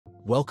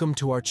Welcome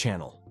to our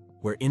channel,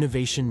 where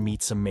innovation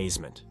meets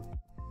amazement.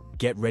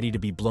 Get ready to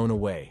be blown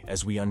away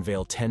as we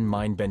unveil 10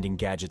 mind-bending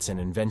gadgets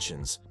and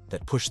inventions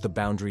that push the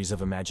boundaries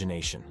of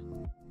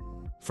imagination.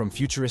 From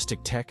futuristic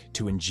tech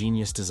to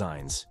ingenious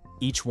designs,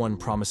 each one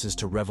promises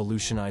to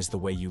revolutionize the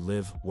way you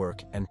live,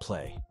 work, and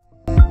play.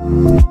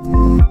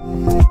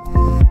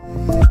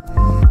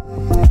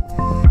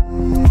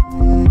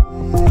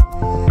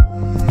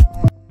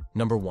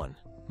 Number 1.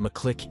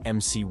 McClic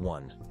MC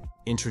One.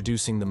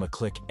 Introducing the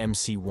McClic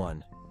MC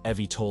One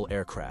eVTOL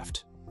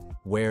aircraft,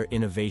 where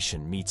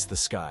innovation meets the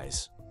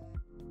skies.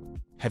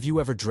 Have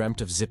you ever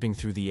dreamt of zipping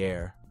through the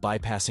air,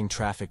 bypassing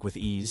traffic with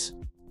ease?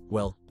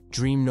 Well,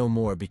 dream no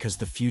more, because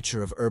the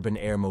future of urban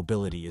air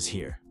mobility is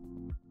here.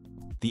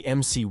 The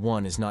MC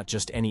One is not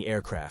just any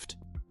aircraft,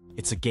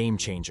 it's a game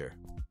changer.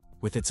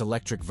 With its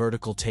electric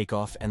vertical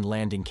takeoff and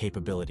landing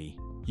capability,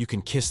 you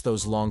can kiss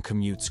those long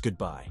commutes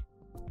goodbye.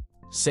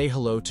 Say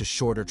hello to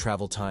shorter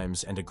travel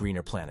times and a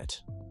greener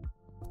planet.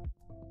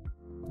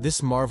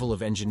 This marvel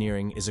of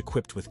engineering is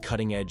equipped with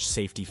cutting-edge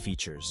safety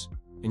features,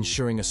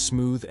 ensuring a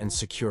smooth and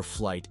secure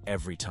flight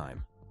every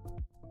time.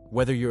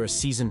 Whether you're a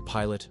seasoned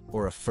pilot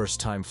or a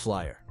first-time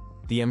flyer,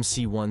 the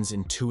MC One's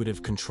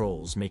intuitive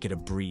controls make it a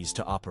breeze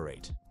to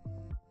operate.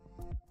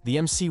 The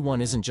MC One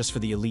isn't just for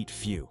the elite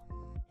few.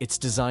 It's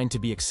designed to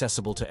be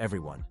accessible to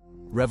everyone,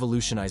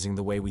 revolutionizing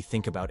the way we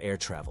think about air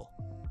travel.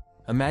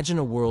 Imagine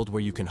a world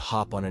where you can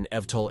hop on an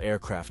eVTOL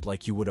aircraft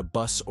like you would a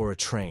bus or a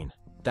train.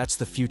 That's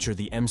the future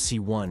the MC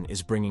One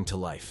is bringing to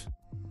life.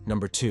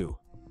 Number 2.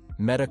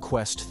 Meta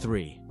Quest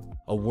 3.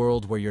 A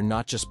world where you're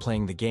not just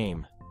playing the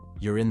game,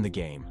 you're in the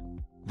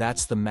game.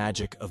 That's the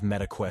magic of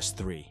Meta Quest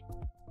 3.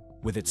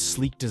 With its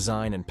sleek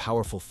design and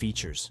powerful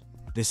features,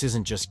 this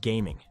isn't just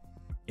gaming,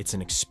 it's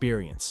an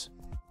experience.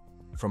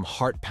 From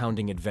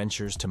heart-pounding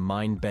adventures to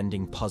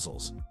mind-bending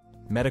puzzles,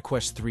 Meta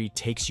Quest 3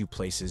 takes you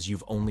places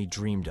you've only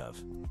dreamed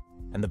of.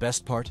 And the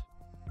best part?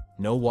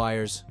 No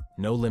wires,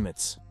 no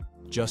limits.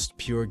 Just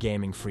pure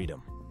gaming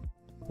freedom.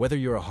 Whether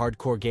you're a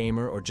hardcore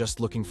gamer or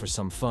just looking for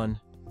some fun,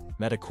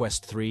 Meta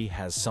Quest 3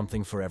 has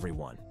something for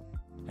everyone.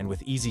 And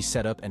with easy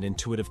setup and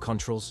intuitive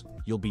controls,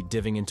 you'll be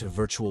diving into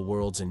virtual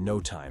worlds in no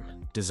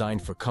time.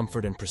 Designed for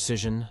comfort and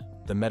precision,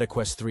 the Meta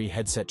Quest 3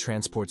 headset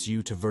transports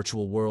you to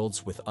virtual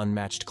worlds with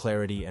unmatched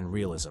clarity and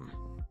realism.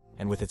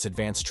 And with its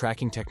advanced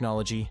tracking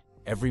technology,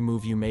 every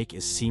move you make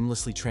is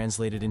seamlessly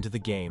translated into the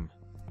game.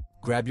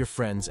 Grab your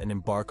friends and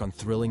embark on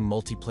thrilling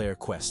multiplayer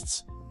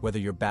quests. Whether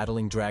you're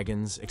battling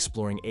dragons,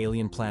 exploring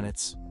alien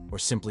planets, or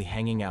simply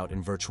hanging out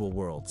in virtual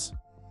worlds.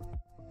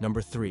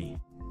 Number 3.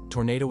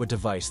 Tornado, a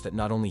device that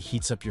not only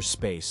heats up your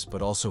space,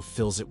 but also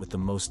fills it with the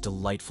most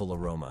delightful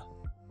aroma.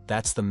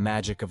 That's the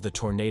magic of the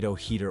Tornado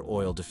Heater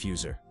Oil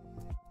Diffuser.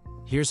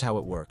 Here's how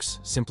it works.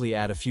 Simply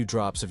add a few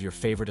drops of your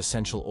favorite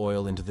essential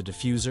oil into the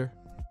diffuser,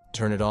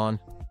 turn it on,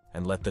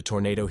 and let the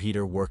Tornado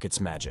Heater work its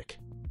magic.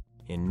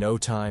 In no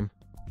time,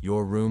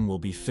 your room will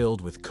be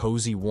filled with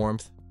cozy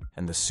warmth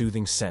and the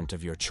soothing scent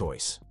of your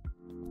choice.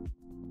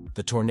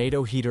 The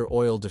Tornado Heater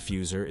Oil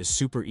Diffuser is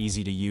super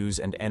easy to use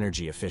and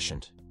energy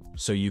efficient,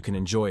 so you can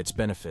enjoy its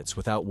benefits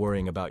without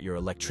worrying about your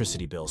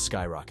electricity bill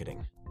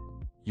skyrocketing.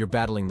 You're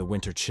battling the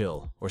winter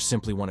chill or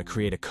simply want to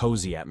create a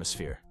cozy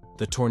atmosphere,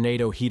 the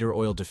Tornado Heater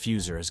Oil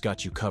Diffuser has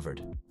got you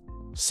covered.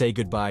 Say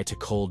goodbye to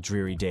cold,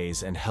 dreary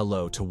days and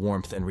hello to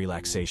warmth and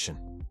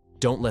relaxation.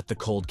 Don't let the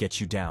cold get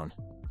you down.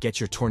 Get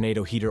your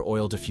Tornado Heater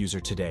Oil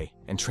Diffuser today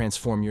and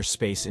transform your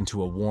space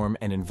into a warm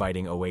and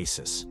inviting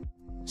oasis.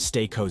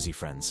 Stay cozy,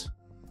 friends.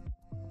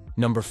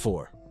 Number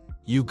 4.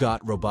 UGOT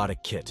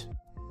Robotic Kit.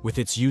 With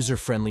its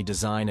user-friendly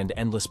design and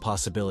endless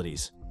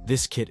possibilities,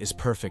 this kit is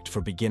perfect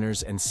for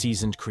beginners and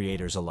seasoned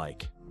creators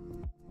alike.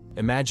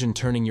 Imagine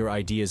turning your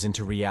ideas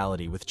into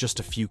reality with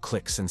just a few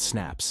clicks and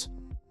snaps.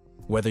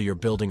 Whether you're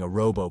building a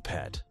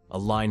robo-pet, a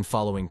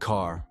line-following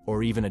car,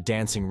 or even a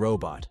dancing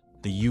robot,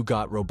 the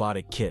UGOT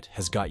Robotic Kit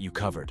has got you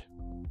covered.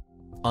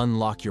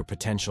 Unlock your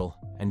potential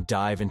and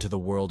dive into the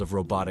world of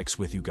robotics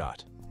with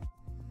UGOT.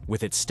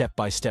 With its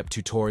step-by-step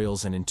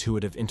tutorials and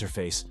intuitive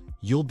interface,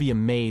 you'll be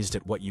amazed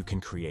at what you can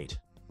create.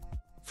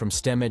 From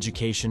STEM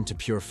education to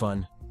pure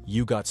fun,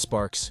 UGOT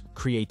sparks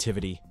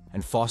creativity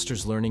and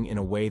fosters learning in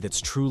a way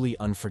that's truly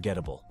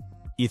unforgettable.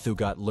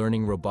 UGOT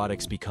learning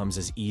robotics becomes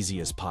as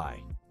easy as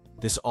pie.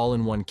 This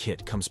all-in-one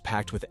kit comes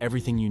packed with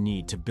everything you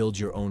need to build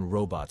your own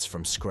robots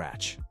from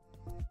scratch.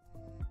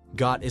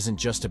 UGOT isn't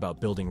just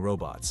about building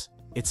robots,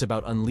 it's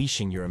about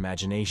unleashing your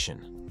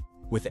imagination.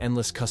 With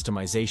endless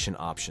customization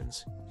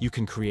options, you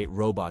can create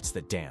robots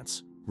that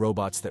dance,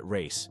 robots that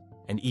race,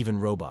 and even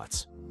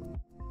robots.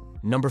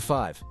 Number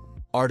 5.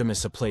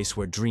 Artemis, a place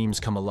where dreams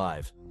come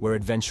alive, where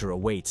adventure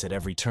awaits at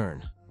every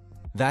turn.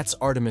 That's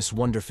Artemis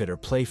Wonderfitter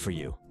Play for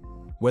you.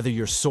 Whether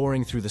you're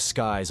soaring through the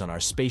skies on our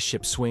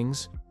spaceship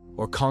swings,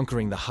 or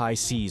conquering the high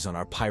seas on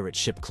our pirate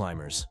ship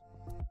climbers.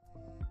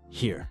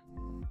 Here,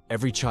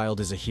 every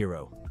child is a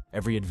hero.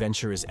 Every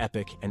adventure is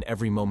epic, and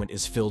every moment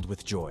is filled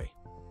with joy.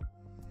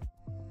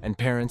 And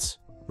parents,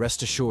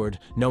 rest assured,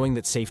 knowing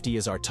that safety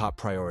is our top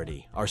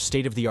priority, our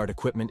state-of-the-art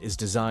equipment is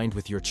designed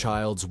with your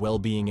child's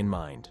well-being in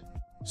mind.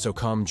 So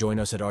come join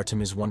us at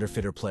Artemis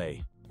Wonderfitter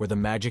Play, where the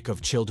magic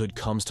of childhood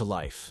comes to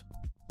life.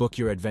 Book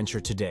your adventure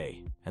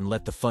today, and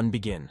let the fun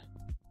begin.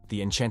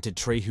 The enchanted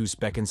treehouse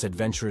beckons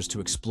adventurers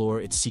to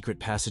explore its secret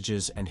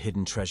passages and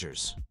hidden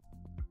treasures.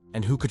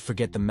 And who could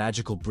forget the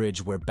magical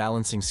bridge where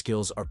balancing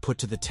skills are put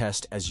to the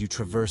test as you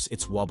traverse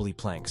its wobbly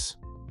planks?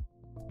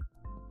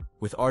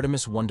 With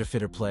Artemis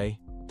Wonderfitter Play,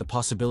 the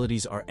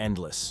possibilities are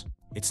endless.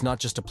 It's not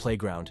just a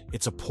playground,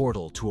 it's a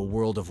portal to a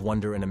world of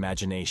wonder and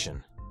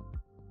imagination.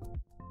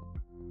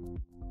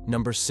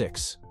 Number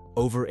 6.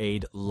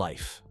 Overade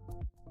LIFE.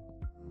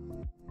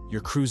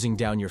 You're cruising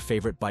down your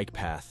favorite bike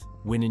path,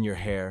 wind in your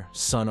hair,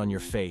 sun on your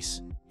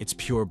face. It's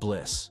pure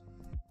bliss.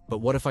 But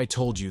what if I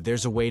told you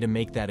there's a way to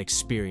make that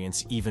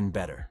experience even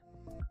better?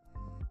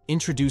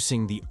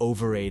 Introducing the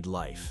Overade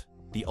LIFE,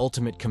 the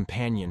ultimate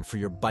companion for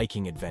your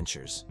biking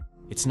adventures.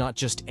 It's not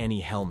just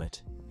any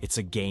helmet, it's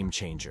a game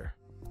changer.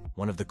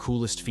 One of the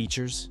coolest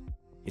features?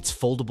 Its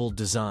foldable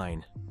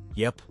design.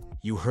 Yep,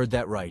 you heard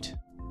that right.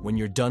 When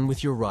you're done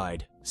with your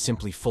ride,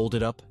 simply fold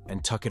it up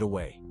and tuck it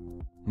away.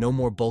 No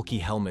more bulky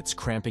helmets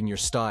cramping your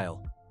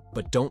style,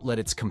 but don't let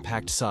its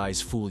compact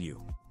size fool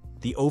you.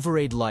 The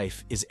Overade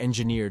LIFE is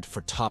engineered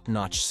for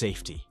top-notch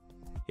safety.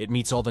 It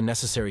meets all the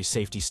necessary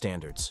safety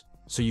standards,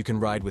 so you can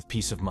ride with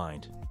peace of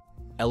mind.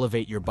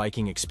 Elevate your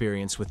biking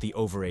experience with the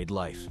Overade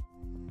LIFE.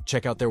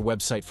 Check out their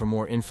website for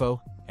more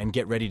info, and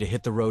get ready to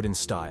hit the road in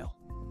style.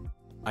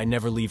 I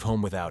never leave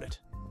home without it.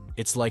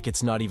 It's like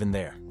it's not even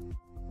there.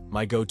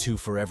 My go-to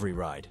for every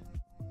ride.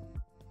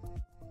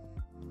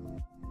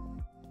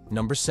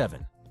 Number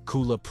 7.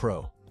 QOOLA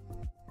Pro.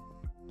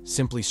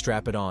 Simply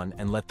strap it on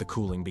and let the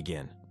cooling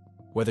begin.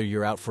 Whether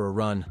you're out for a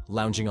run,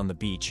 lounging on the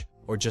beach,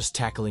 or just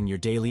tackling your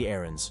daily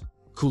errands,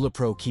 QOOLA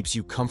Pro keeps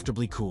you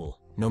comfortably cool,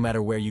 no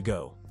matter where you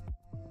go.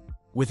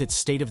 With its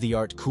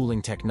state-of-the-art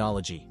cooling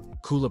technology,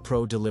 QOOLA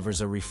Pro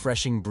delivers a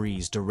refreshing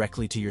breeze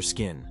directly to your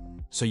skin,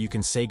 so you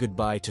can say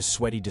goodbye to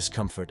sweaty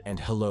discomfort and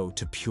hello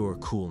to pure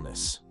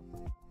coolness.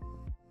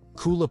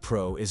 QOOLA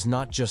Pro is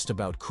not just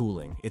about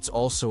cooling, it's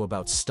also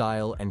about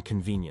style and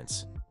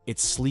convenience.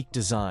 Its sleek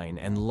design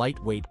and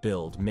lightweight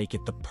build make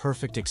it the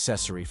perfect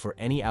accessory for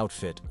any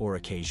outfit or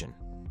occasion.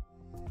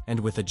 And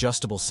with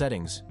adjustable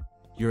settings,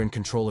 you're in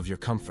control of your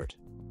comfort.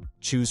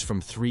 Choose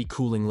from 3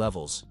 cooling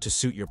levels to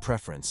suit your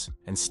preference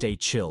and stay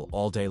chill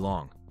all day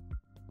long.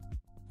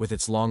 With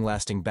its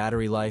long-lasting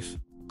battery life,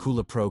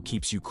 QOOLA Pro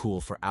keeps you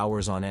cool for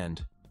hours on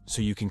end,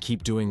 so you can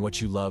keep doing what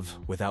you love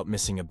without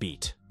missing a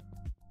beat.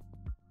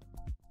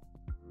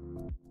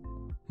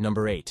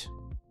 Number 8.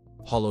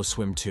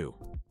 HoloSwim 2.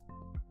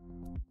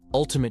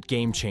 Ultimate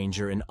game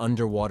changer in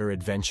underwater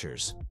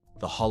adventures,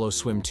 the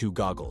HoloSwim 2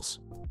 goggles.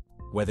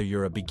 Whether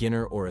you're a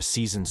beginner or a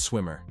seasoned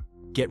swimmer,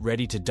 get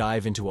ready to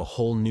dive into a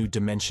whole new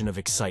dimension of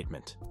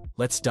excitement.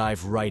 Let's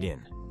dive right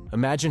in.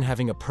 Imagine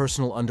having a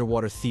personal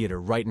underwater theater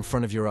right in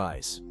front of your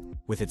eyes.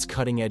 With its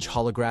cutting-edge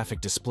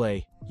holographic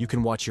display, you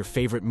can watch your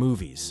favorite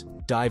movies,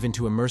 dive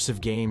into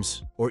immersive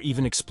games, or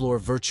even explore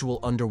virtual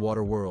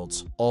underwater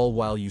worlds, all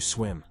while you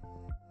swim.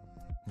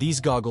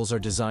 These goggles are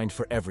designed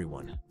for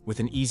everyone. With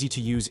an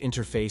easy-to-use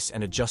interface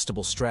and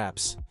adjustable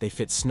straps, they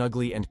fit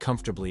snugly and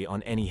comfortably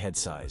on any head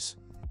size.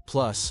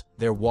 Plus,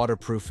 they're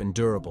waterproof and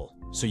durable,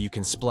 so you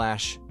can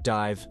splash,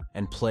 dive,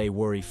 and play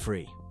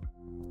worry-free.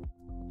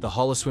 The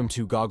HoloSwim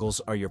 2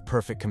 goggles are your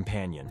perfect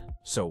companion,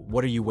 so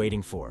what are you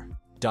waiting for?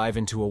 Dive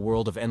into a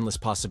world of endless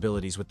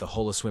possibilities with the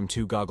HoloSwim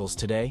 2 goggles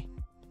today.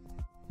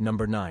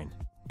 Number 9.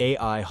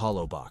 AI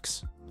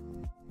HoloBox.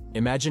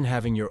 Imagine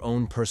having your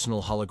own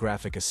personal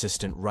holographic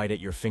assistant right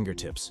at your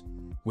fingertips.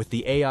 With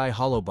the AI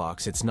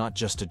HoloBox, it's not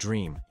just a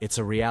dream, it's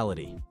a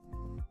reality.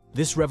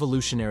 This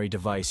revolutionary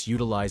device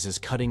utilizes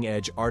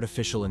cutting-edge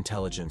artificial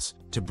intelligence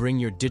to bring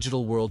your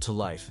digital world to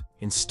life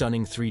in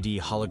stunning 3D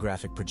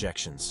holographic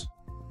projections.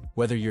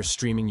 Whether you're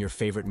streaming your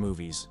favorite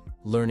movies,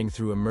 learning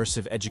through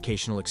immersive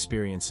educational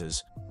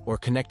experiences, or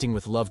connecting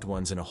with loved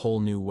ones in a whole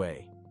new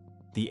way,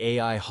 the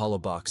AI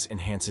HoloBox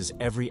enhances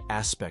every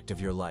aspect of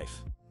your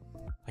life.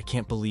 I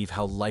can't believe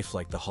how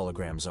lifelike the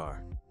holograms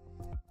are.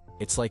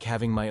 It's like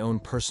having my own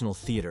personal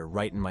theater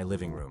right in my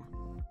living room.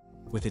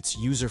 With its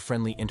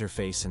user-friendly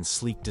interface and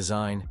sleek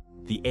design,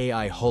 the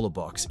AI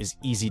HoloBox is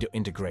easy to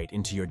integrate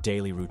into your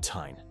daily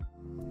routine.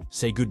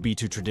 Say goodbye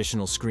to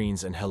traditional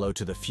screens and hello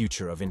to the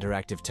future of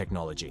interactive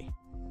technology.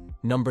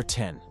 Number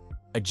 10.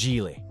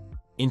 AGILE.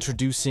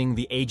 Introducing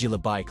the AGILE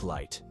Bike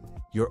Light,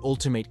 your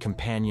ultimate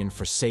companion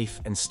for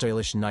safe and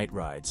stylish night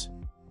rides.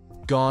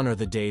 Gone are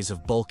the days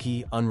of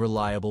bulky,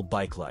 unreliable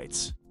bike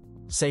lights.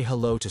 Say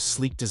hello to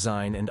sleek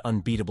design and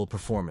unbeatable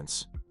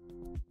performance.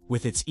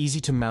 With its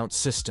easy-to-mount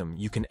system,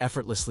 you can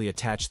effortlessly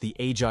attach the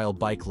AGILE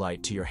bike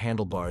light to your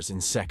handlebars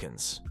in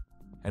seconds.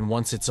 And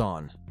once it's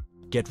on,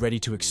 get ready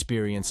to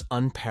experience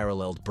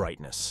unparalleled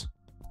brightness.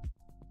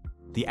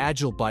 The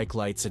AGILE bike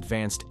light's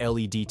advanced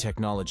LED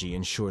technology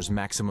ensures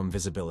maximum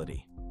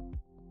visibility,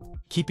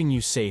 keeping you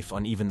safe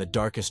on even the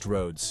darkest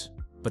roads.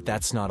 But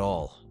that's not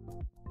all.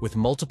 With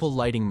multiple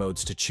lighting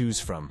modes to choose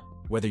from,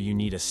 whether you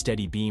need a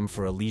steady beam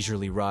for a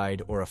leisurely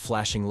ride or a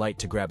flashing light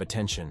to grab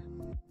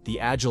attention, The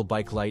Agile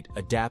bike light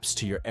adapts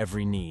to your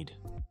every need.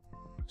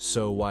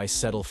 So why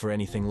settle for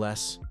anything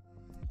less?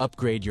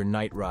 Upgrade your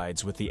night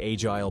rides with the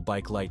AGILE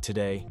bike light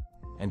today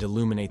and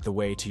illuminate the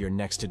way to your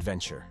next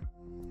adventure.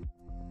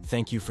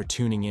 Thank you for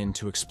tuning in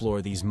to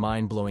explore these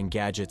mind-blowing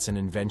gadgets and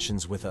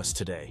inventions with us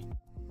today.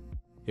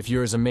 If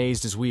you're as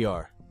amazed as we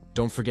are,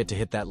 don't forget to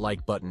hit that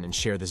like button and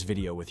share this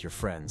video with your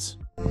friends.